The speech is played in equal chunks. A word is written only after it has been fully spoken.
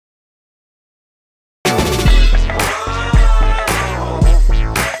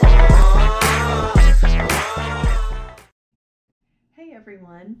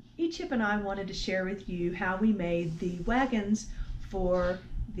everyone. Chip and I wanted to share with you how we made the wagons for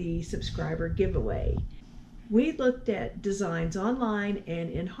the subscriber giveaway. We looked at designs online and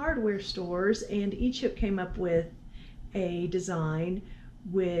in hardware stores, and Chip came up with a design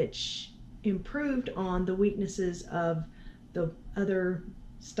which improved on the weaknesses of the other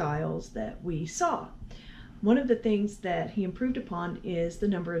styles that we saw. One of the things that he improved upon is the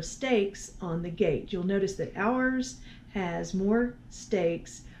number of stakes on the gate. You'll notice that ours has more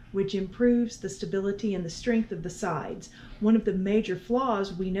stakes, which improves the stability and the strength of the sides. One of the major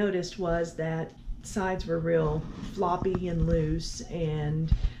flaws we noticed was that sides were real floppy and loose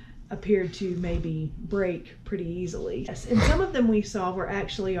and appeared to maybe break pretty easily. Yes, and some of them we saw were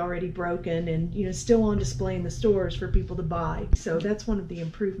actually already broken and still on display in the stores for people to buy. So that's one of the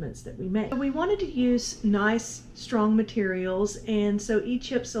improvements that we made. We wanted to use nice, strong materials, and so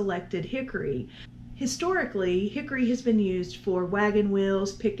Chip selected hickory. Historically, hickory has been used for wagon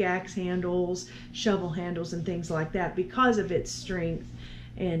wheels, pickaxe handles, shovel handles, and things like that because of its strength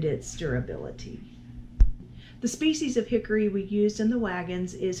and its durability. The species of hickory we used in the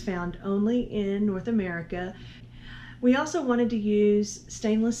wagons is found only in North America. We also wanted to use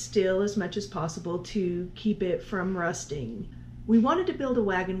stainless steel as much as possible to keep it from rusting. We wanted to build a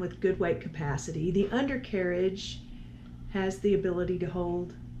wagon with good weight capacity. The undercarriage has the ability to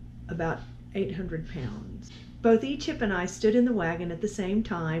hold about 800 pounds. Both Chip and I stood in the wagon at the same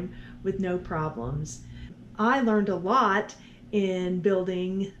time with no problems. I learned a lot in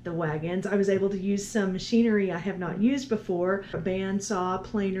building the wagons. I was able to use some machinery I have not used before, a bandsaw,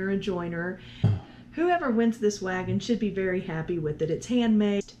 planer, and joiner. Whoever wins this wagon should be very happy with it. It's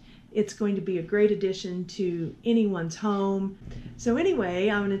handmade. It's going to be a great addition to anyone's home. So anyway,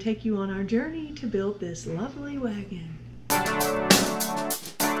 I'm going to take you on our journey to build this lovely wagon.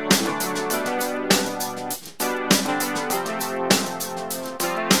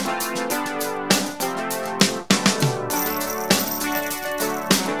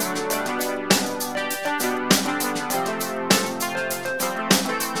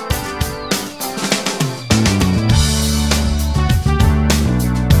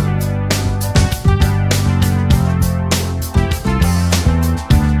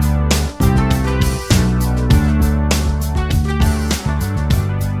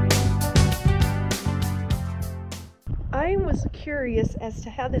 Curious as to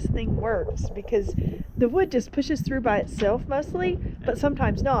how this thing works, because the wood just pushes through by itself mostly, but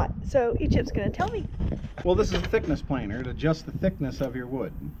sometimes not. So Chip's going to tell me. Well, this is a thickness planer to adjust the thickness of your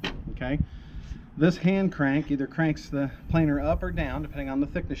wood. Okay, this hand crank either cranks the planer up or down depending on the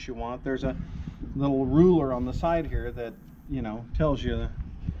thickness you want. There's a little ruler on the side here that tells you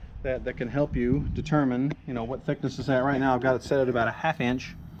that can help you determine what thickness is at. Right now I've got it set at about a 1/2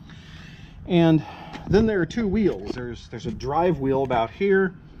 inch. And then there are two wheels. There's a drive wheel about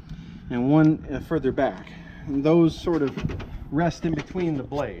here and one further back. And those sort of rest in between the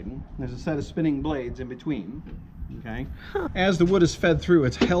blade. There's a set of spinning blades in between. Okay. As the wood is fed through,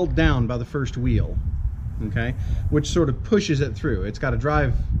 it's held down by the first wheel. Okay, which sort of pushes it through. It's got a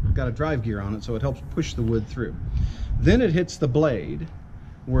drive gear on it, so it helps push the wood through. Then it hits the blade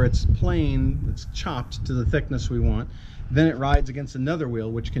where it's planed, it's chopped to the thickness we want. Then it rides against another wheel,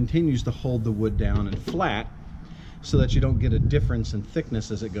 which continues to hold the wood down and flat so that you don't get a difference in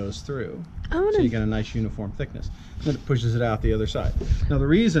thickness as it goes through. So you get a nice uniform thickness. Then it pushes it out the other side. Now the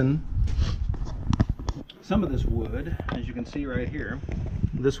reason some of this wood, as you can see right here,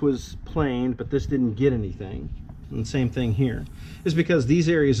 this was planed, but this didn't get anything, and the same thing here, is because these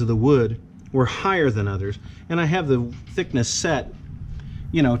areas of the wood were higher than others, and I have the thickness set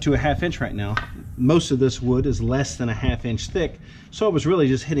to a 1/2 inch right now. Most of this wood is less than a 1/2 inch thick, so I was really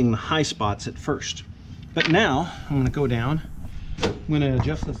just hitting the high spots at first. But now I'm going to go down. I'm going to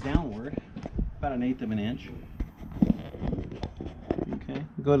adjust this downward about 1/8 of an inch. Okay,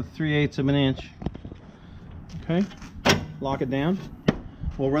 go to 3/8 of an inch. Okay, lock it down.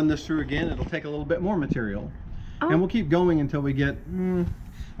 We'll run this through again. It'll take a little bit more material, and we'll keep going until we get.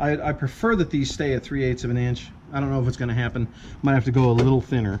 I prefer that these stay at 3/8 of an inch. I don't know if it's going to happen. Might have to go a little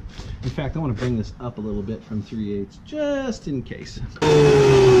thinner. In fact, I want to bring this up a little bit from 3/8 just in case.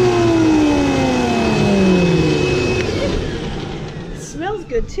 It smells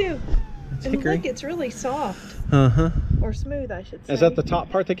good too. And look, it's really soft. Or smooth, I should say. Is that the top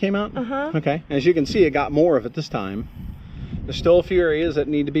part that came out? Okay. As you can see, it got more of it this time. There's still a few areas that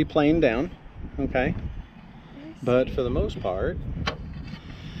need to be planed down. Okay. But for the most part.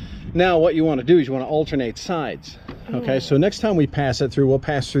 Now what you want to do is you want to alternate sides. Okay, so next time we pass it through, we'll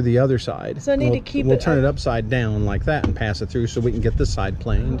pass through the other side. So I need to keep We'll turn it upside down like that and pass it through so we can get this side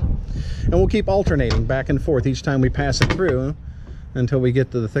planed. And we'll keep alternating back and forth each time we pass it through. until we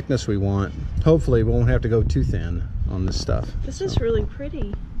get to the thickness we want. Hopefully we won't have to go too thin on this stuff. This is really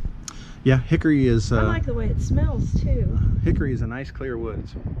pretty. Yeah, hickory is... I like the way it smells too. Hickory is a nice clear wood.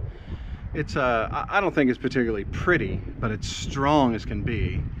 It's I don't think it's particularly pretty, but it's strong as can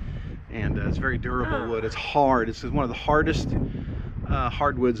be. And it's very durable wood. It's hard. It's one of the hardest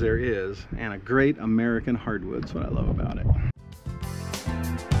hardwoods there is, and a great American hardwood. That's what I love about it.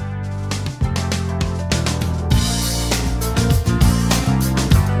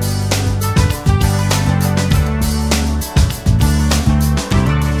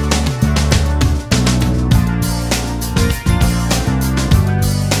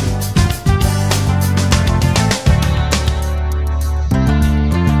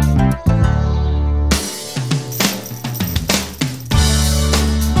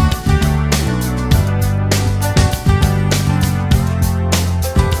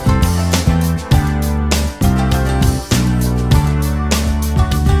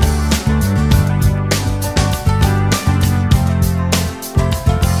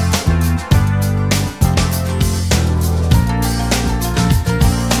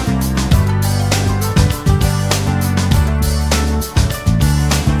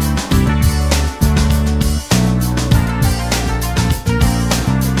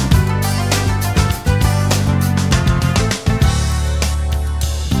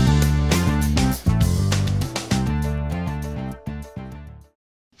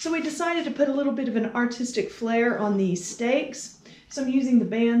 So we decided to put a little bit of an artistic flair on these stakes. So I'm using the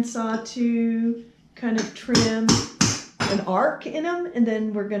bandsaw to kind of trim an arc in them, and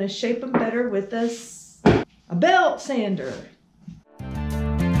then we're going to shape them better with a belt sander.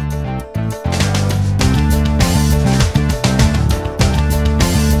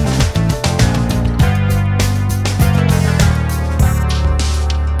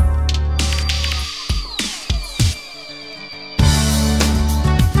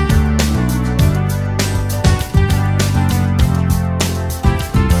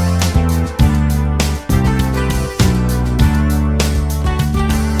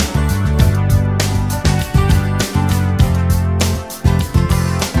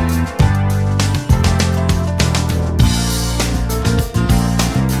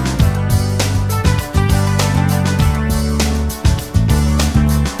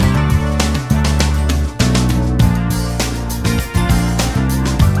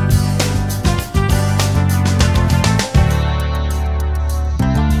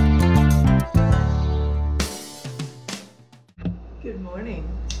 Good morning.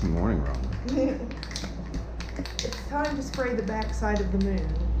 Good morning, Robin. It's time to spray the back side of the moon.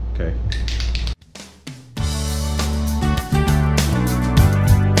 Okay.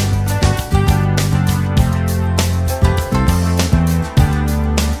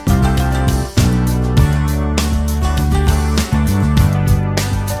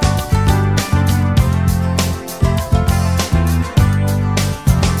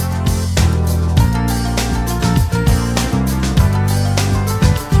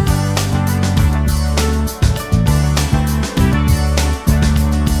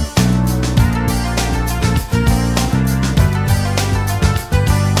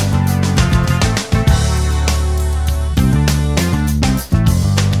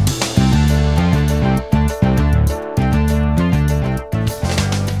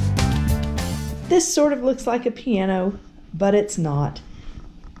 This sort of looks like a piano, but it's not.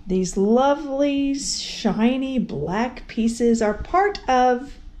 These lovely, shiny black pieces are part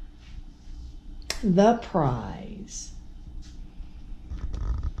of the prize.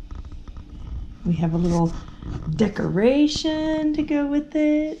 We have a little decoration to go with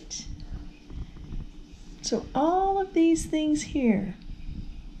it. So all of these things here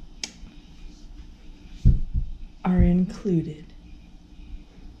are included.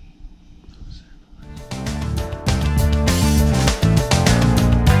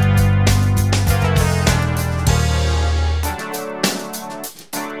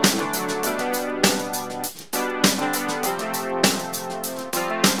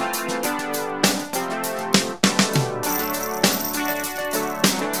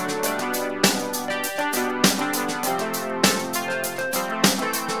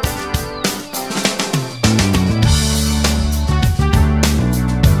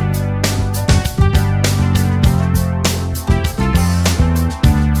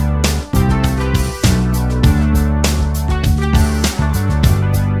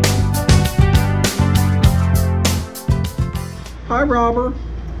 Hi, Robert.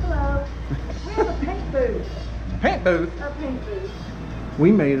 Hello. We have a paint booth. Paint booth. Our paint booth.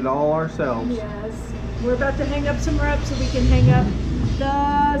 We made it all ourselves. Yes. We're about to hang up some ropes so we can hang up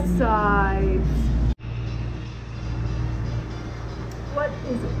the sides. What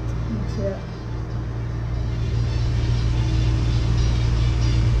is it, Chip?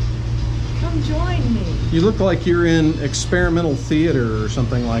 Come join me. You look like you're in experimental theater or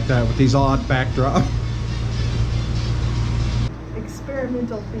something like that with these odd backdrops.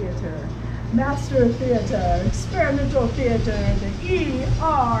 Experimental theater. Master Theater, Experimental Theater, the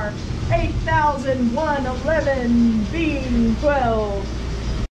ER 8111 B12.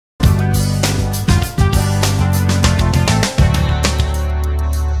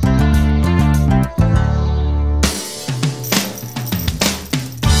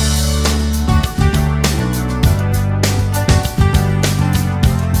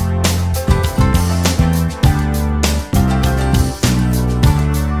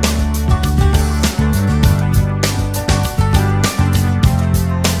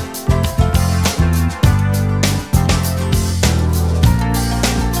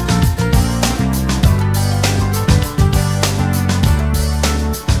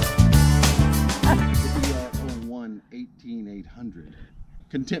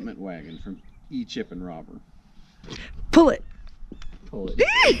 Contentment wagon from Chip and Robber. Pull it. Pull it.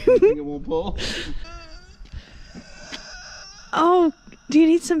 You think it won't pull? Oh, do you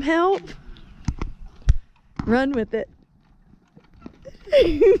need some help? Run with it.